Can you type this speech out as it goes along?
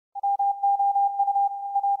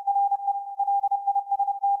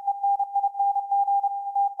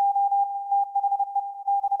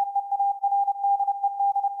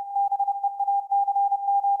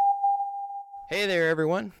Hey there,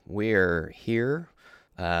 everyone. We're here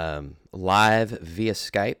live via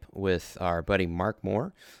Skype with our buddy Mark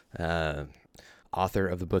Moore, author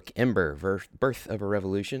of the book Ember, Birth of a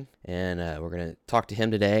Revolution. And we're going to talk to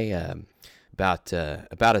him today about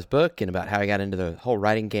his book and about how he got into the whole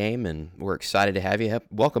writing game. And we're excited to have you.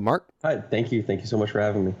 Welcome, Mark. Hi, thank you. Thank you so much for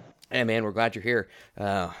having me. Hey, man, we're glad you're here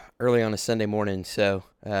early on a Sunday morning. So,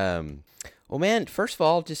 well, man, first of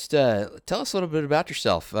all, just tell us a little bit about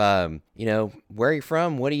yourself. Where you're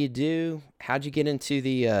from, what do you do? How'd you get into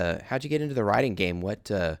the writing game?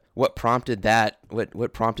 What prompted that?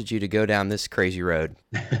 What prompted you to go down this crazy road?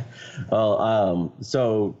 Well,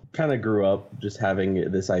 so kind of grew up just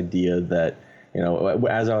having this idea that,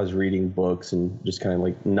 as I was reading books and just kind of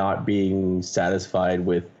like not being satisfied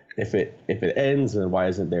with if it ends, then why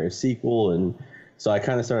isn't there a sequel? And so I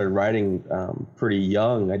kind of started writing pretty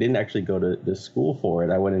young. I didn't actually go to school for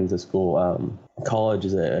it. I went into school, college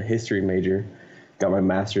as a history major, got my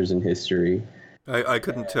master's in history. I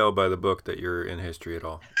couldn't tell by the book that you're in history at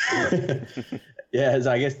all. Yeah,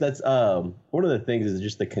 so I guess that's one of the things is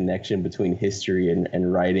just the connection between history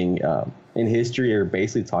and writing. In history, you're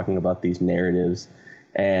basically talking about these narratives,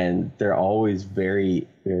 and they're always very,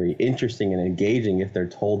 very interesting and engaging if they're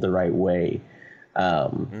told the right way.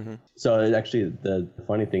 So it actually, the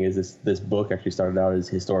funny thing is this book actually started out as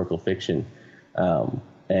historical fiction,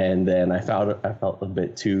 and then I felt a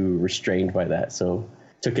bit too restrained by that, so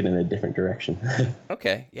took it in a different direction.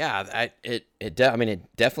 Okay, yeah, it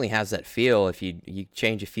definitely has that feel. If you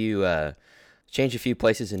change a few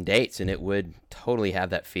places and dates, and it would totally have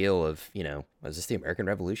that feel of, was this the American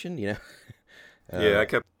Revolution? Yeah,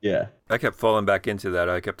 I kept falling back into that.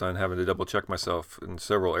 I kept on having to double check myself in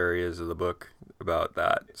several areas of the book about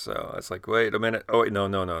that. So it's like, wait a minute. Oh, wait, no.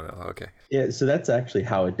 Okay. Yeah, so that's actually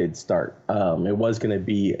how it did start. It was going to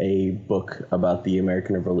be a book about the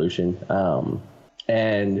American Revolution,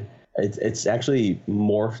 and it's actually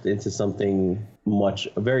morphed into something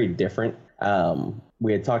very different.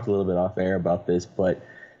 We had talked a little bit off air about this, but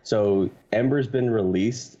so Ember's been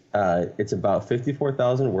released. It's about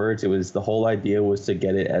 54,000 words. The whole idea was to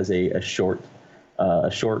get it as a short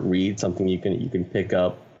read, something you can pick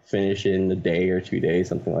up, finish in a day or 2 days,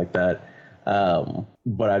 something like that.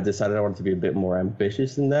 But I've decided I wanted to be a bit more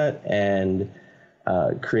ambitious than that and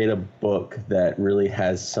create a book that really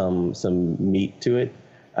has some meat to it.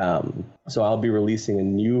 So I'll be releasing a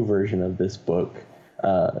new version of this book,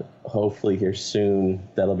 hopefully here soon.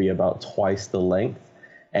 That'll be about twice the length.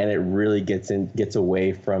 And it really gets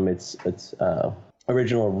away from its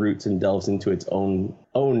original roots and delves into its own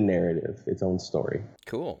narrative, its own story.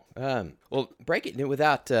 Cool. Well, break it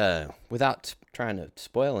without trying to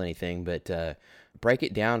spoil anything, but break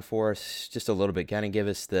it down for us just a little bit. Kind of give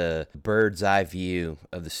us the bird's eye view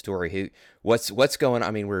of the story. What's going on?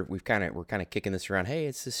 I mean, we're kind of kicking this around. Hey,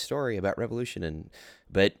 it's this story about revolution,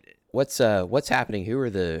 but what's happening? Who are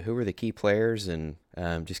the key players? And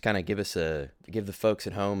just kind of give the folks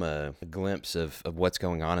at home a glimpse of what's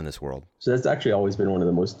going on in this world. So that's actually always been one of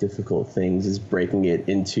the most difficult things, is breaking it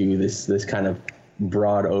into this kind of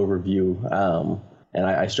broad overview. And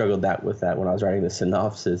I struggled with that when I was writing the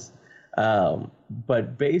synopsis.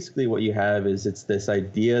 But basically what you have is it's this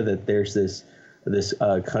idea that there's this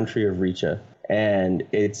country of Richa, and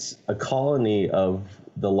it's a colony of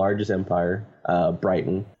the largest empire,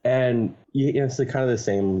 Brighton, and it's kind of the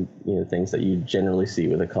same things that you generally see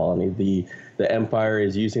with a colony. The empire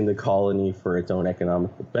is using the colony for its own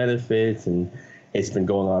economical benefits, and it's been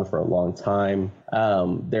going on for a long time.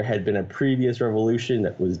 There had been a previous revolution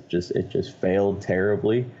that just failed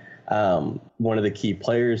terribly. One of the key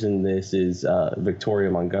players in this is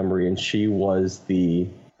Victoria Montgomery, and she was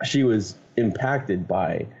impacted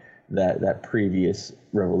by that previous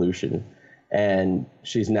revolution. And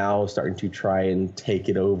she's now starting to try and take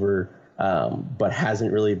it over, but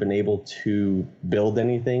hasn't really been able to build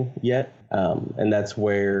anything yet. And that's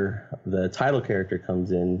where the title character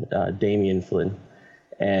comes in, Damian Flynn.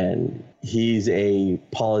 And he's a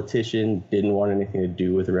politician, didn't want anything to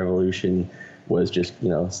do with the revolution, was just,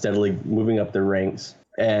 steadily moving up the ranks,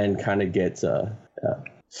 and kind of gets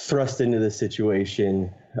thrust into the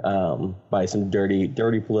situation by some dirty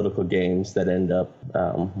political games that end up,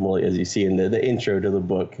 as you see in the intro to the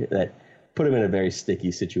book, that put him in a very sticky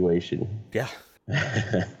situation. Yeah.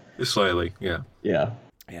 Just slightly, yeah. Yeah.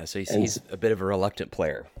 Yeah, so he's a bit of a reluctant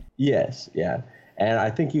player. Yes, yeah. And I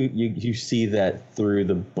think you see that through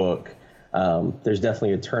the book. There's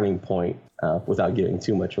definitely a turning point without giving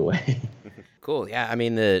too much away. Cool. Yeah. I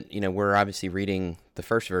mean, we're obviously reading the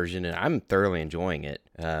first version, and I'm thoroughly enjoying it.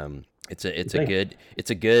 It's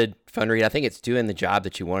a good fun read. I think it's doing the job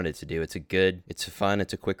that you wanted it to do. It's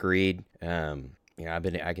a quick read.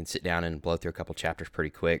 I can sit down and blow through a couple chapters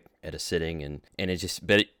pretty quick at a sitting, and it just,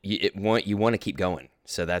 but you want to keep going.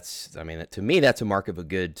 So to me, that's a mark of a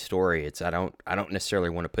good story. I don't necessarily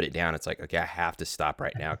want to put it down. It's like, okay, I have to stop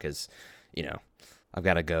right now because, I've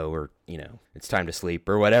got to go, or it's time to sleep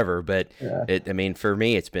or whatever. But for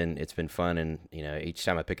me, it's been fun, and each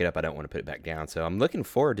time I pick it up, I don't want to put it back down. So I'm looking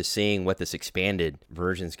forward to seeing what this expanded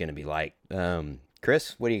version is going to be like.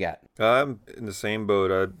 Chris, what do you got? I'm in the same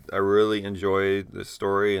boat. I really enjoy the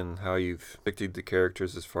story and how you've depicted the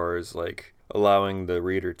characters as far as like allowing the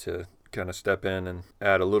reader to kind of step in and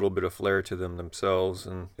add a little bit of flair to them themselves,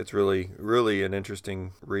 and it's really, really an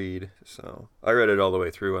interesting read. So I read it all the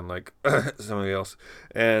way through, unlike somebody else,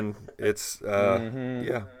 and it's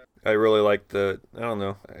yeah, I really like I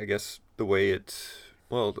guess the way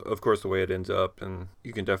of course, the way it ends up, and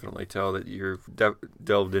you can definitely tell that you've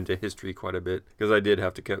delved into history quite a bit, because I did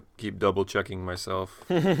have to keep double-checking myself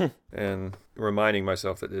and reminding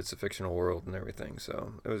myself that it's a fictional world and everything,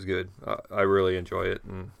 so it was good. I really enjoy it,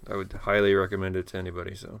 and I would highly recommend it to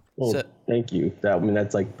anybody. Well, thank you.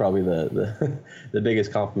 That's like probably the the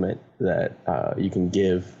biggest compliment that you can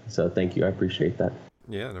give, so thank you. I appreciate that.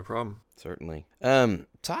 Yeah, no problem. Certainly.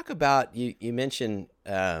 Talk about, you mentioned,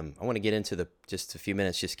 I want to get into just a few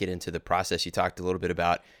minutes, just get into the process. You talked a little bit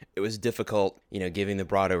about it was difficult, giving the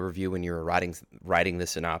broad overview when you were writing the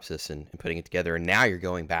synopsis and putting it together, and now you're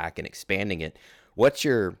going back and expanding it.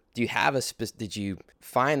 Did you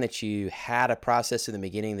find that you had a process in the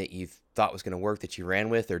beginning that you thought was going to work that you ran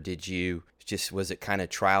with, or was it kind of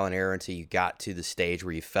trial and error until you got to the stage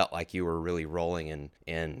where you felt like you were really rolling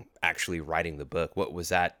and actually writing the book? What was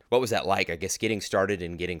that like, I guess, getting started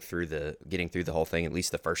and getting through the whole thing, at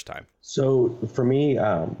least the first time? So for me,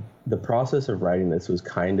 the process of writing this was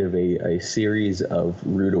kind of a series of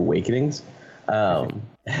rude awakenings. I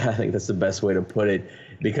think that's the best way to put it,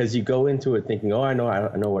 because you go into it thinking, I know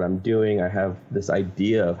what I'm doing. I have this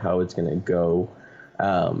idea of how it's going to go.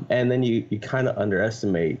 And then you kind of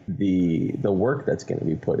underestimate the work that's going to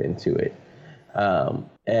be put into it.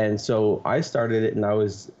 And so I started it, and I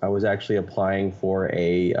was actually applying for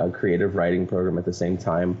a creative writing program at the same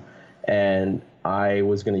time. And I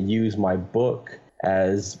was going to use my book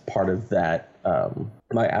as part of that,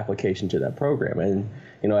 my application to that program. And,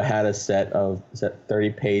 I had a set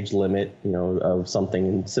 30-page limit, of something,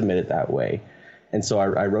 and submit it that way. And so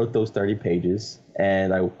I wrote those 30 pages,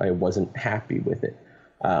 and I wasn't happy with it.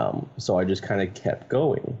 So I just kind of kept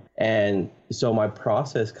going. And so my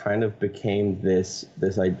process kind of became this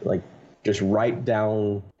I like just write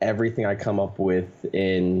down everything I come up with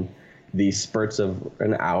in these spurts of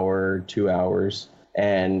an hour, 2 hours,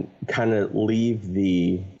 and kind of leave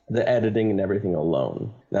the editing and everything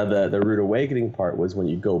alone. Now the rude awakening part was when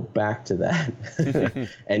you go back to that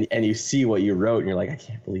and you see what you wrote, and you're like, I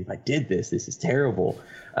can't believe I did this. This is terrible.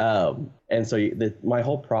 And so my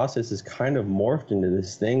whole process is kind of morphed into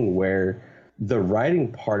this thing where the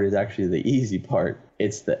writing part is actually the easy part.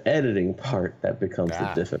 It's the editing part that becomes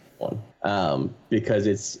the difficult one. Because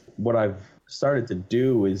it's what I've started to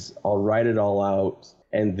do is I'll write it all out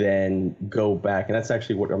and then go back. And that's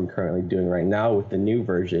actually what I'm currently doing right now with the new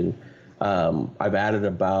version. I've added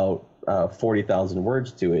about 40,000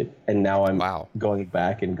 words to it. And now I'm going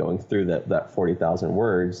back and going through that 40,000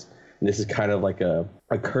 words. And this is kind of like a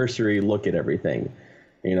cursory look at everything.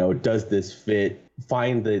 Does this fit?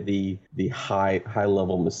 Find the high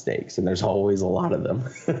level mistakes, and there's always a lot of them.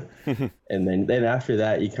 And then after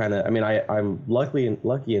that, you kind of, I'm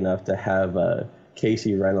lucky enough to have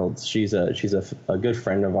Casey Reynolds. She's a good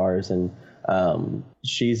friend of ours, and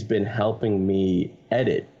she's been helping me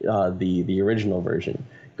edit the original version,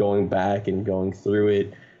 going back and going through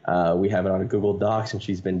it. We have it on a Google Docs, and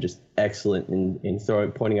she's been just excellent in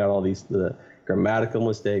pointing out all the grammatical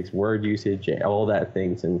mistakes, word usage, all that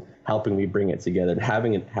things, and helping me bring it together. And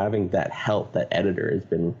having that help, that editor, has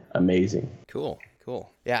been amazing. Cool.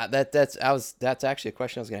 Yeah, that's actually a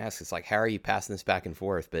question I was going to ask. It's like, how are you passing this back and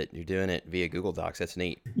forth? But you're doing it via Google Docs. That's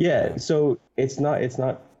neat. Yeah, so it's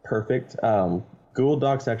not perfect. Google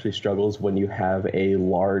Docs actually struggles when you have a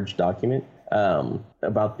large document.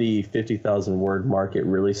 About the 50,000 word mark, it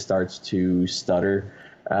really starts to stutter.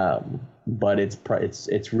 But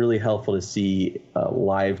it's really helpful to see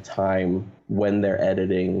live time when they're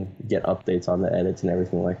editing, get updates on the edits and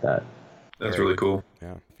everything like that. That's really cool.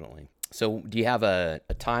 Yeah, definitely. So do you have a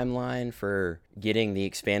timeline for getting the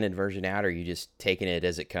expanded version out, or are you just taking it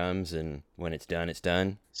as it comes, and when it's done, it's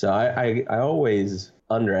done? So I always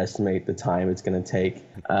underestimate the time it's going to take.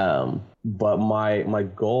 But my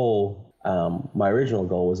goal My original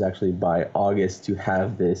goal was actually by August to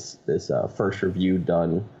have this first review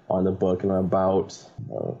done on the book, and I'm about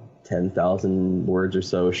 10,000 words or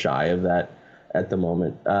so shy of that at the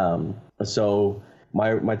moment. So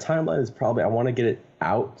my timeline is probably, I want to get it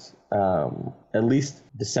out at least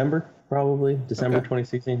December, probably December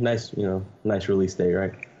 2016. Nice release day,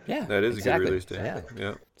 right? Yeah, that is exactly. a good release day.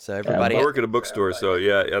 Yeah. So everybody, I work at a bookstore, so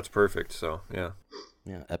yeah, that's perfect. So yeah.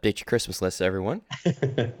 Yeah, update your Christmas list, everyone.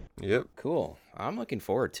 Yep. Cool. I'm looking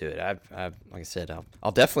forward to it. I've like I said,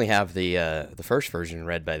 I'll definitely have the first version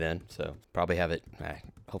read by then. So probably have it.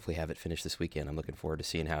 Hopefully have it finished this weekend. I'm looking forward to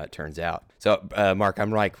seeing how it turns out. So Mark, I'm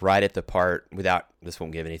like right at the part without. This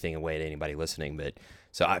won't give anything away to anybody listening, but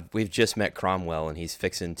so we've just met Cromwell, and he's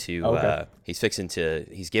fixing to. Okay.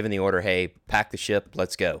 He's given the order. Hey, pack the ship.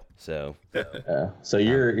 Let's go. So. So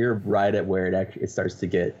you're right at where it starts to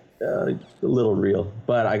get a little real,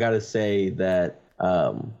 but I gotta say that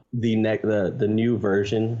the new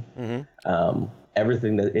version,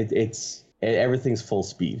 everything that everything's full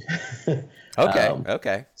speed.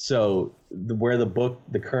 Okay. So where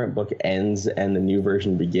the current book ends and the new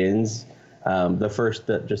version begins,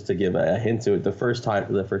 just to give a hint to it, the first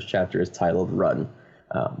chapter is titled Run.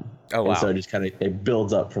 Oh wow! And so it just kind of it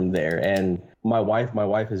builds up from there. And my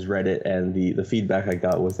wife has read it, and the feedback I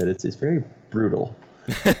got was that it's very brutal.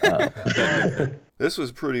 This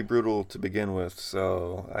was pretty brutal to begin with,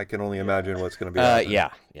 so I can only imagine what's going to be. Yeah.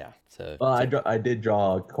 So, I did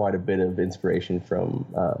draw quite a bit of inspiration from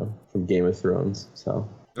Game of Thrones, so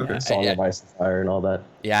Song of Ice and Fire and all that.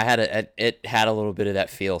 Yeah, it had a little bit of that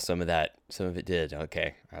feel. Some of it did.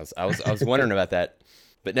 Okay, I was wondering about that.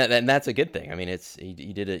 But that's a good thing. I mean,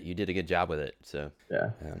 you did a good job with it. So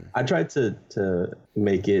yeah, I tried to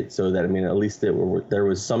make it so that at least there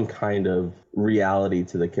was some kind of reality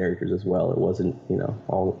to the characters as well. It wasn't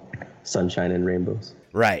all sunshine and rainbows.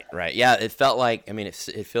 Right. Yeah, it felt like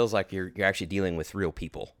it feels like you're actually dealing with real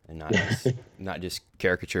people and not just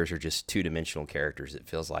caricatures or just two-dimensional characters. It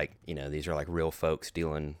feels like these are like real folks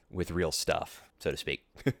dealing with real stuff, so to speak.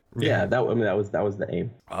 Yeah, that was the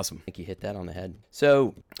aim. Awesome. I think you hit that on the head.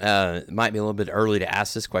 So it might be a little bit early to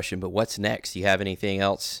ask this question, but what's next? Do you have anything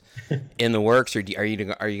else in the works, or are you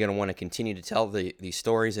going to want to continue to tell these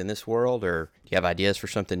stories in this world, or do you have ideas for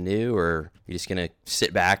something new, or are you just going to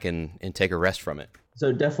sit back and take a rest from it?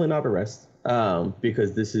 So definitely not a rest,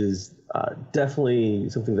 because this is definitely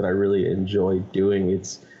something that I really enjoy doing.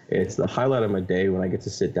 It's the highlight of my day when I get to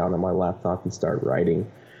sit down on my laptop and start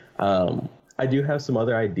writing. I do have some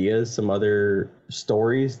other ideas, some other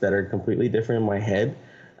stories that are completely different in my head,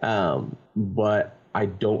 but I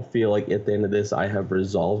don't feel like at the end of this I have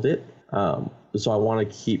resolved it. So I want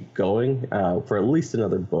to keep going for at least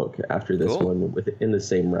another book after this one in the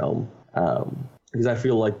same realm, because I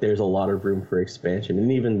feel like there's a lot of room for expansion,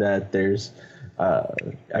 and even that there's,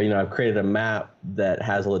 I've created a map that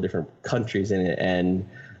has all the different countries in it, and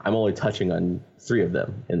I'm only touching on 3 of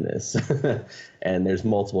them in this, and there's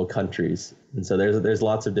multiple countries, and so there's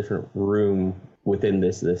lots of different room within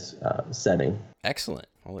this setting. Excellent.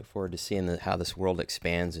 I look forward to seeing how this world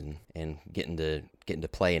expands and getting to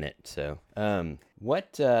play in it. So, I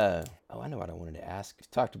know what I wanted to ask. We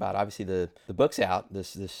talked about obviously the book's out.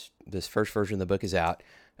 This first version of the book is out.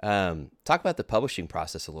 Talk about the publishing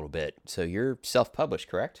process a little bit. So you're self-published,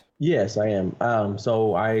 correct? Yes, I am.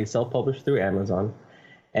 So I self-published through Amazon.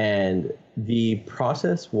 And the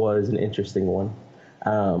process was an interesting one.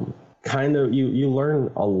 You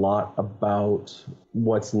learn a lot about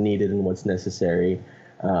what's needed and what's necessary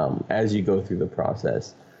as you go through the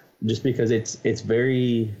process. Just because it's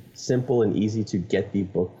very simple and easy to get the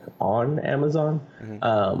book on Amazon.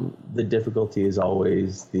 Mm-hmm. The difficulty is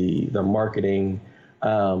always the marketing,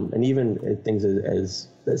 and even things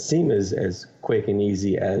that seem as quick and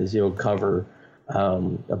easy as Mm-hmm. cover.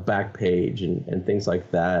 A back page and things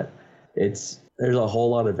like that. There's a whole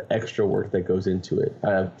lot of extra work that goes into it.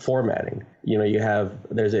 Formatting,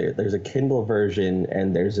 there's a Kindle version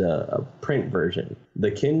and there's a print version.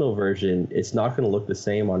 The Kindle version, it's not going to look the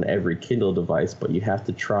same on every Kindle device, but you have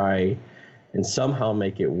to try and somehow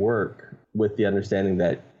make it work with the understanding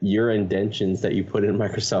that your indentions that you put in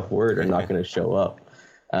Microsoft Word are not going to show up.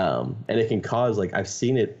 And it can cause, I've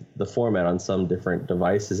seen the format on some different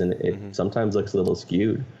devices, and it mm-hmm. sometimes looks a little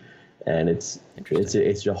skewed, and it's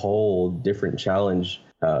a whole different challenge,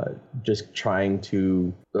 just trying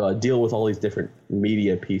to deal with all these different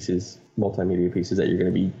multimedia pieces that you're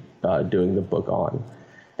going to be doing the book on,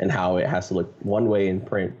 and how it has to look one way in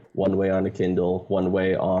print, one way on a Kindle, one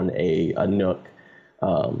way on a Nook,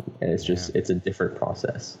 And it's just it's a different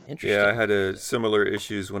process. Interesting. Yeah, I had similar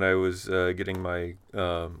issues when I was getting my.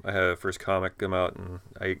 I had a first comic come out, and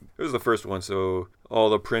it was the first one, so all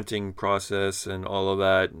the printing process and all of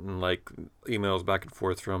that, and like emails back and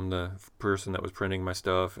forth from the person that was printing my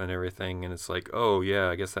stuff and everything, and it's like, oh yeah,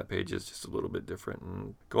 I guess that page is just a little bit different,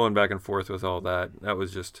 and going back and forth with all that,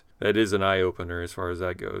 that is an eye opener as far as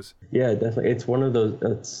that goes. Yeah, definitely. It's one of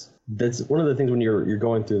those. That's one of the things when you're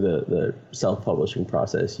going through the self-publishing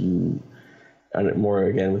process. And more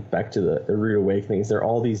again back to the rude awakenings. There are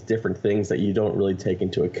all these different things that you don't really take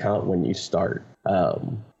into account when you start,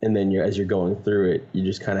 and then as you're going through it, you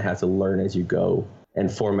just kind of have to learn as you go. And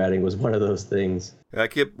formatting was one of those things. I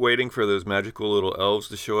kept waiting for those magical little elves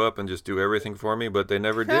to show up and just do everything for me, but they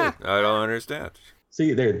never did. I don't understand.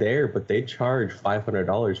 See, they're there, but they charge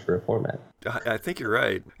 $500 for a format. I think you're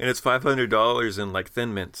right, and it's $500 in like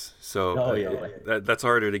Thin Mints, so that's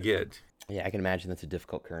harder to get. Yeah, I can imagine that's a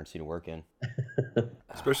difficult currency to work in.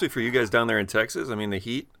 Especially for you guys down there in Texas. I mean, the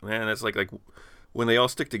heat, man, that's like when they all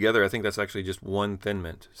stick together, I think that's actually just one Thin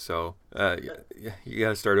Mint. So you got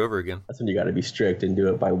to start over again. That's when you got to be strict and do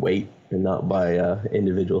it by weight and not by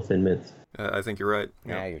individual Thin Mints. I think you're right.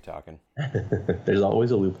 Yeah, you're talking. There's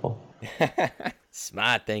always a loophole.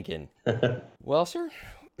 Smart thinking. Well, sir,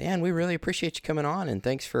 man, we really appreciate you coming on, and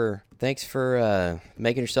thanks for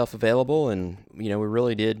making yourself available. And we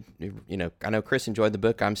really did. I know Chris enjoyed the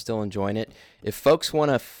book. I'm still enjoying it. If folks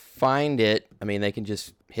want to find it, I mean, they can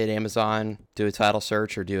just hit Amazon, do a title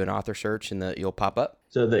search, or do an author search, and you'll pop up.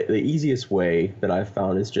 So the easiest way that I've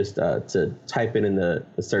found is just to type in the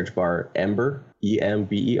search bar Ember,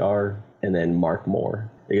 EMBER, and then Mark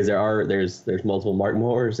Moore, because there's multiple Mark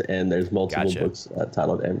Moores and there's multiple books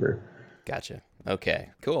titled Ember. Gotcha.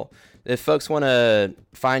 Okay, cool. If folks want to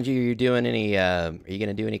find you, are you going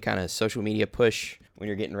to do any kind of social media push when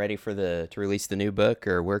you're getting ready to release the new book,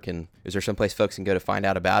 or is there someplace folks can go to find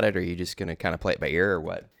out about it, or are you just going to kind of play it by ear, or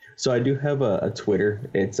what? So I do have a Twitter.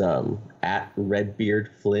 It's at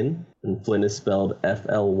RedbeardFlynn, and Flynn is spelled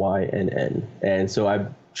FLYNN. And so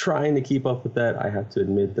I'm trying to keep up with that. I have to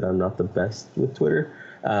admit that I'm not the best with Twitter,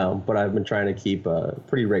 but I've been trying to keep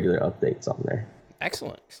pretty regular updates on there.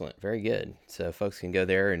 Excellent. Very good. So folks can go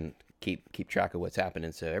there and keep track of what's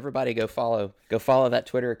happening. So everybody go follow that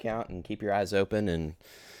Twitter account and keep your eyes open. And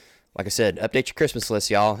like I said, update your Christmas list,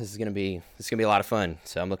 y'all. This is gonna be a lot of fun.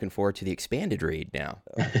 So I'm looking forward to the expanded read now.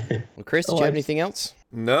 Well, Chris, did you have anything else?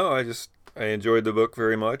 No, I enjoyed the book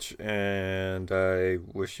very much, and I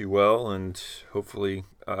wish you well, and hopefully,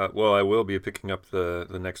 I will be picking up the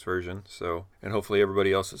next version, so, and hopefully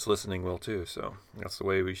everybody else that's listening will too, so that's the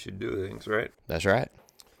way we should do things, right? That's right.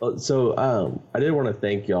 So I did want to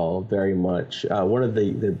thank y'all very much. One of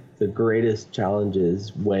the greatest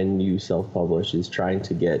challenges when you self-publish is trying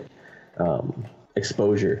to get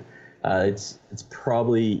exposure. It's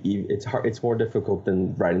hard. It's more difficult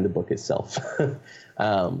than writing the book itself.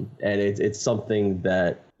 And it's something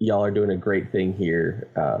that y'all are doing a great thing here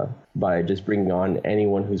by just bringing on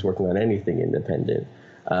anyone who's working on anything independent.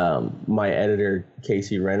 My editor,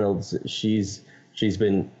 Casey Reynolds, she's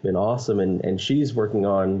been awesome, and she's working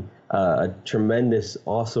on a tremendous,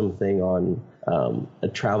 awesome thing on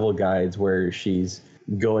travel guides where she's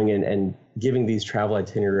going in and giving these travel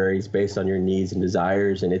itineraries based on your needs and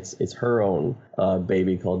desires, and it's her own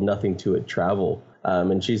baby called Nothing to It Travel,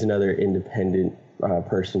 and she's another independent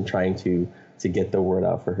person trying to get the word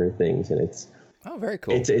out for her things, and it's very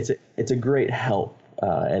cool. It's a great help,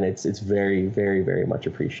 and it's very, very, very much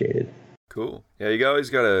appreciated. Cool. Yeah, you always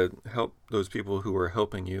gotta help those people who are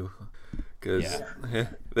helping you, because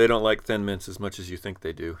they don't like Thin Mints as much as you think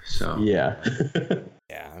they do. So yeah.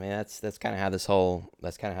 Yeah, I mean that's kind of how this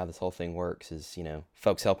whole thing works, is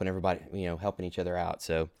folks helping everybody, helping each other out.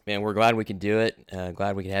 So man, we're glad we can do it.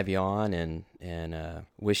 Glad we can have you on, and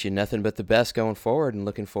wish you nothing but the best going forward, and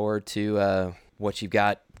looking forward to what you've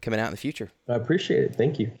got coming out in the future. I appreciate it.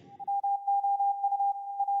 Thank you.